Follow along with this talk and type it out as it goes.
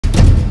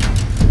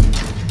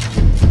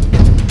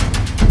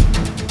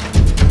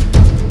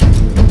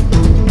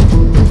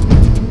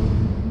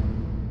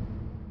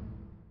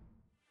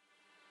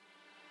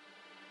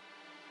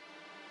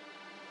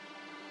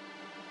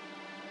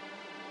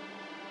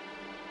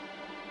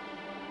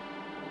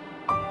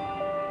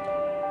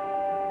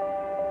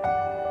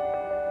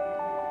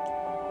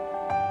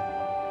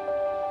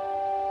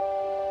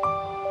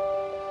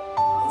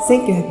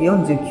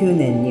1949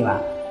年に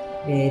は、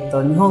日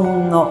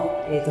本の、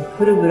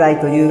フルブライ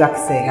ト留学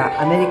生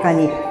がアメリカ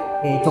に、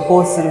渡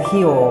航する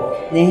費用を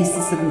捻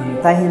出するの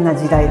に大変な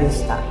時代で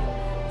した。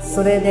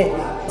それで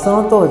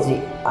その当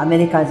時アメ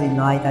リカ人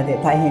の間で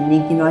大変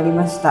人気のあり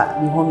ました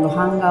日本の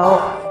版画を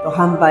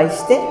販売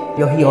して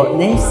旅費を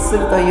捻出す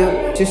るという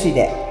趣旨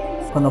で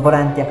このボ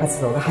ランティア活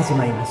動が始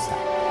まりました。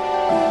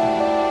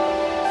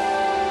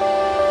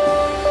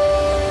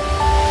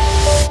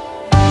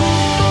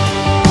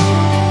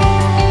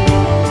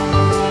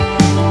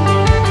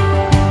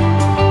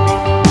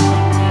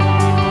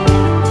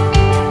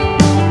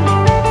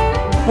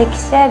歴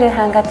史ある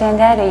版画展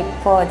である一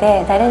方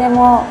で誰で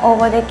も応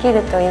募でき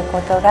るというこ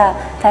とが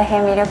大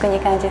変魅力に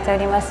感じてお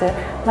ります。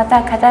ま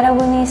たカタロ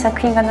グに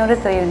作品が載る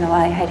というの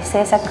はやはり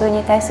制作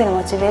に対する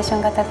モチベーショ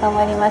ンが高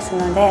まります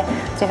ので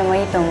それも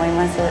いいと思い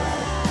ます。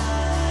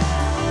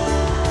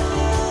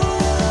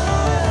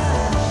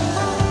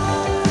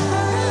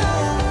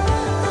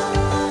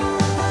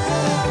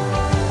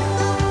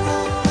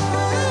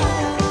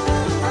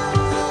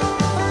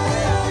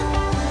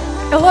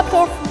A lot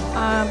of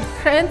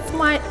friends,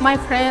 my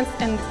friends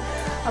and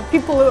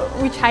people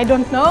which I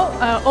don't know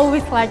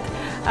always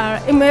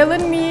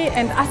emailing me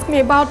and ask me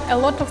about a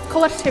lot of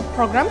scholarship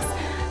programs.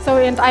 So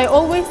and I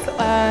always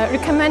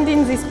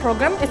recommending this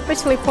program,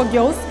 especially for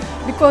girls,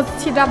 because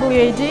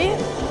CWAJ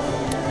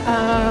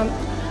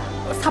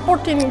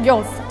supporting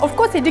girls. Of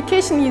course,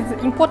 education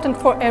is important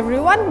for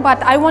everyone,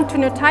 but I want to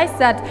notice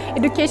that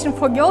education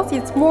for girls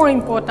is more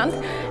important.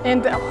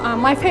 And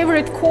my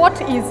favorite quote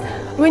is,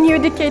 when you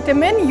educate a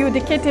man, you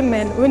educate a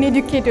man. When you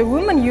educate a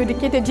woman, you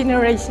educate a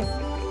generation.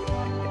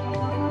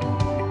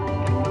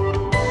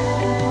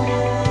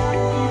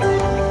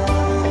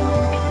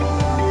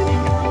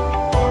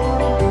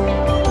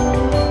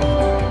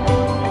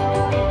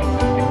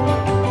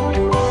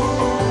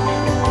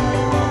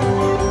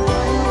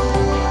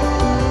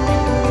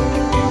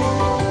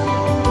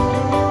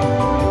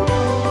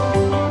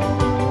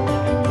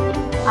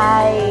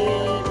 I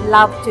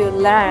love to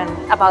learn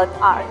about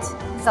art,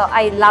 so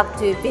I love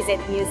to visit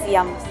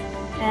museums.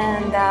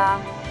 And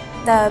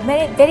the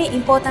very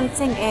important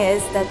thing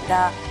is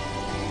that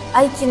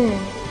I can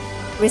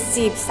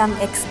receive some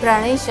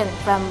explanation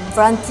from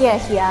volunteer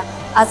here,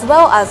 as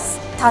well as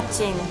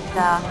touching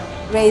the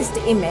raised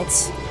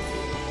image.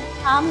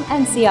 Come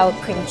and see our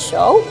print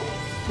show.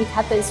 It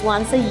happens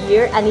once a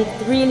year and it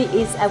really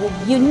is a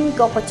unique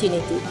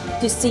opportunity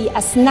to see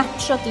a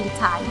snapshot in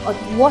time of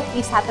what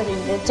is happening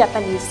in the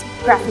Japanese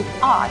graphic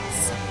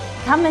arts.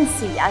 Come and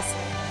see us.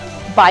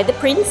 Buy the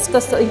prints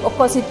because of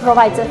course it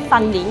provides a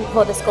funding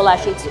for the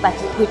scholarships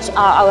which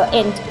are our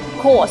end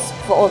course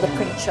for all the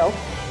print show.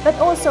 But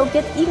also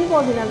get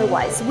involved in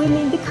otherwise.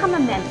 Women, become a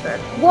member,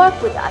 work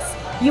with us.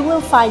 You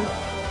will find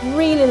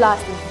really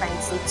lasting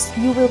friendships.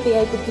 You will be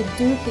able to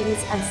do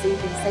things and see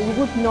things that you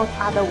would not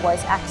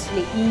otherwise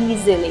actually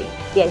easily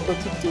be able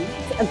to do.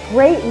 It's a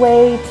great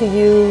way to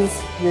use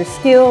your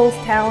skills,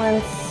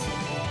 talents,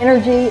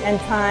 energy and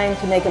time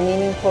to make a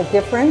meaningful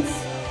difference.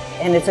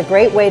 And it's a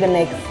great way to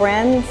make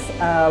friends,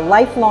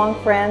 lifelong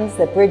friends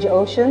that bridge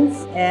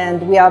oceans.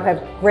 And we all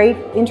have great,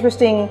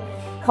 interesting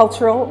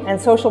cultural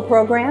and social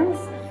programs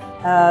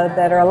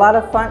that are a lot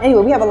of fun.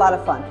 Anyway, we have a lot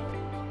of fun.